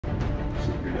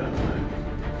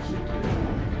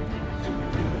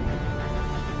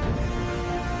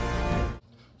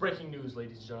Breaking news,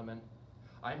 ladies and gentlemen.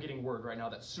 I'm getting word right now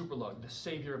that Superlug, the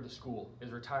savior of the school,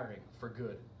 is retiring for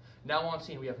good. Now on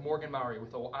scene, we have Morgan Mowry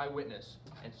with an eyewitness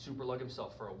and Superlug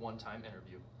himself for a one-time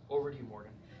interview. Over to you,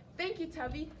 Morgan. Thank you,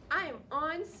 Tubby. I am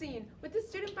on scene with the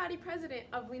student body president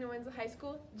of Lena Wenzel High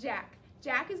School, Jack.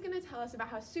 Jack is going to tell us about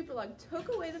how Superlug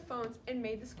took away the phones and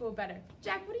made the school better.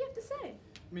 Jack, what do you have to say?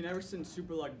 I mean, ever since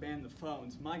Superlug banned the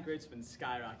phones, my grades have been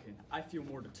skyrocketing. I feel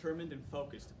more determined and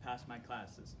focused to pass my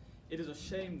classes. It is a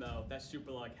shame, though, that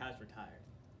Superlug has retired.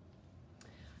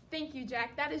 Thank you,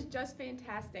 Jack. That is just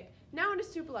fantastic. Now on to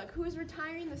Superlug, who is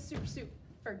retiring the Super Soup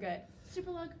for good.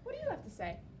 Superlug, what do you have to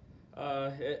say?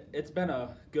 It's been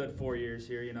a good 4 years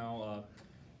here,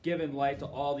 giving light to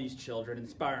all these children,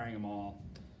 inspiring them all.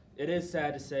 It is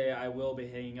sad to say I will be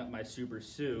hanging up my super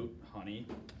suit, honey,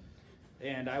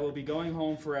 and I will be going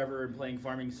home forever and playing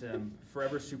Farming Sim.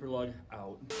 Forever Superlug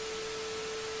out.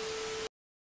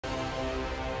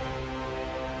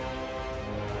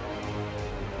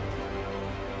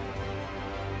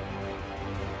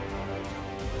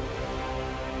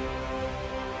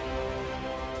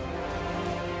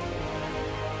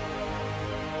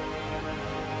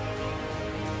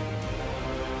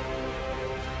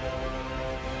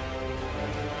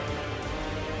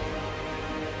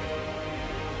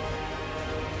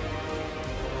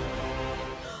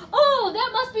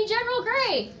 That must be General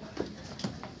Gray.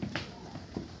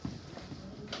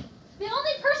 The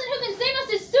only person who can save us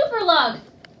is Superlug.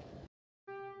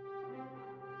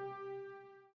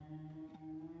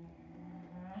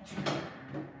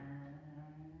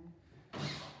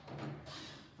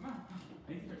 Come on.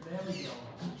 There we go.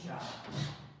 Good job.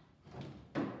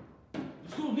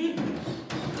 The school needs me.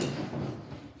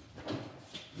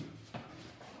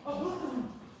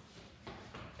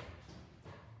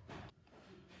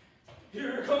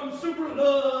 Here comes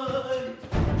Superlug!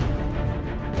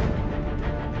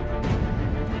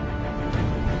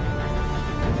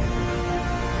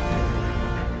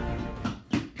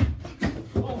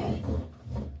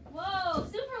 Whoa,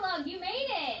 Superlug, you made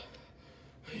it!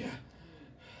 Yeah.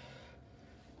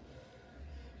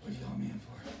 What do you all man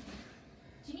for?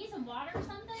 Do you need some water or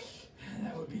something?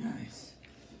 That would be nice.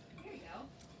 Here you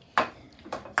go.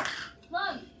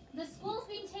 Lug, the school's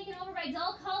being taken over by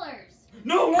dull colors.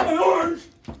 No, not my orange!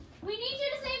 We need you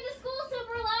to save the school,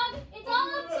 Superlug! It's all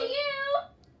up to you!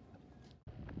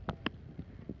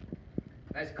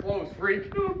 Nice clothes,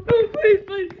 freak. No,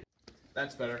 please.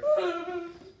 That's better.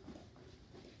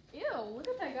 Ew, look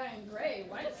at that guy in gray.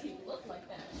 Why does he look like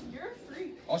that? You're a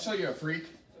freak. I'll show you a freak.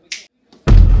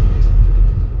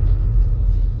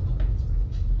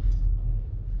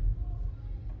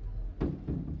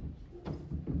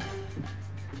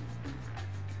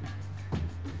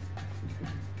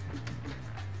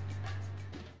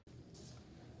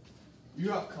 You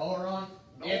have color on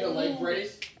and a leg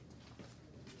brace.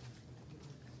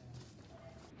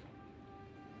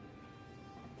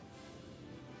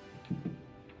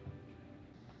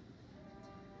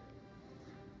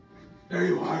 There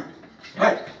you are.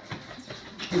 Hey!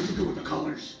 What'd you do with the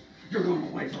colors? You're going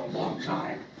away for a long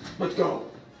time. Let's go.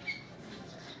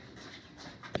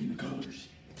 The colors,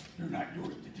 they're not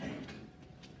yours to take.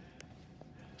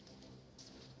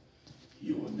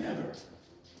 You will never,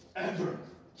 ever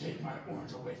take my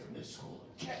orange away from this school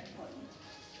again, buddy.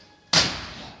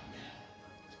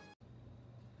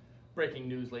 Breaking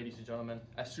news, ladies and gentlemen.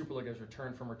 As Superlug has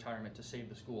returned from retirement to save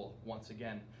the school once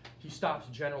again, he stops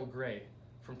General Gray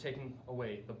from taking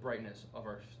away the brightness of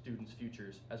our students'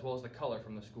 futures, as well as the color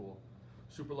from the school.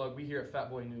 Superlug, we here at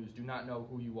Fat Boy News do not know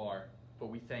who you are, but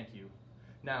we thank you.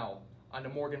 Now, on to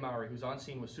Morgan Mowry, who's on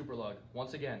scene with Superlug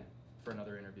once again for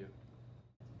another interview.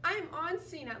 I am on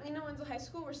scene at Lena Wenzel High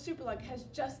School where Superlug has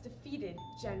just defeated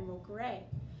General Gray.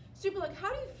 Superlug, how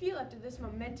do you feel after this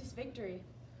momentous victory?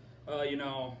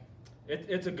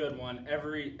 It's a good one.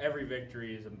 Every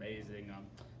victory is amazing.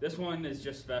 This one is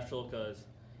just special because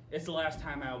it's the last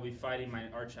time I will be fighting my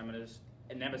arch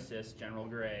nemesis, General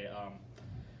Gray.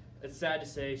 It's sad to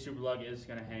say Superlug is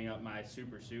going to hang up my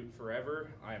super suit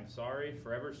forever. I am sorry.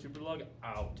 Forever Superlug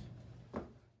out.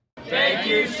 Thank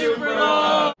you,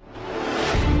 Superlug!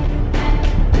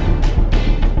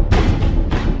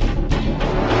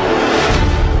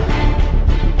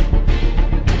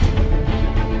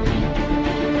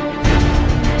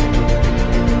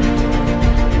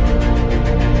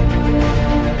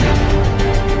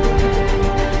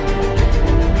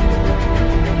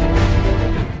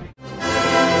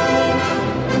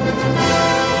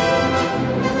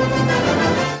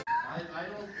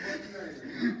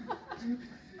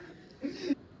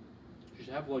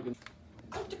 Have like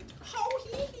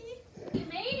You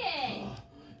made it!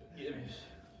 Do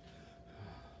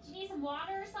you need some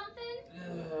water or something?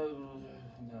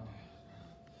 No.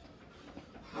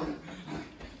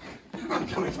 I'm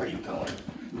coming for you, Colin.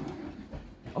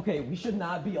 Okay, we should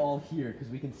not be all here because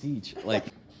we can see each. Like,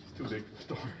 It's too big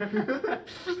for the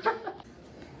store.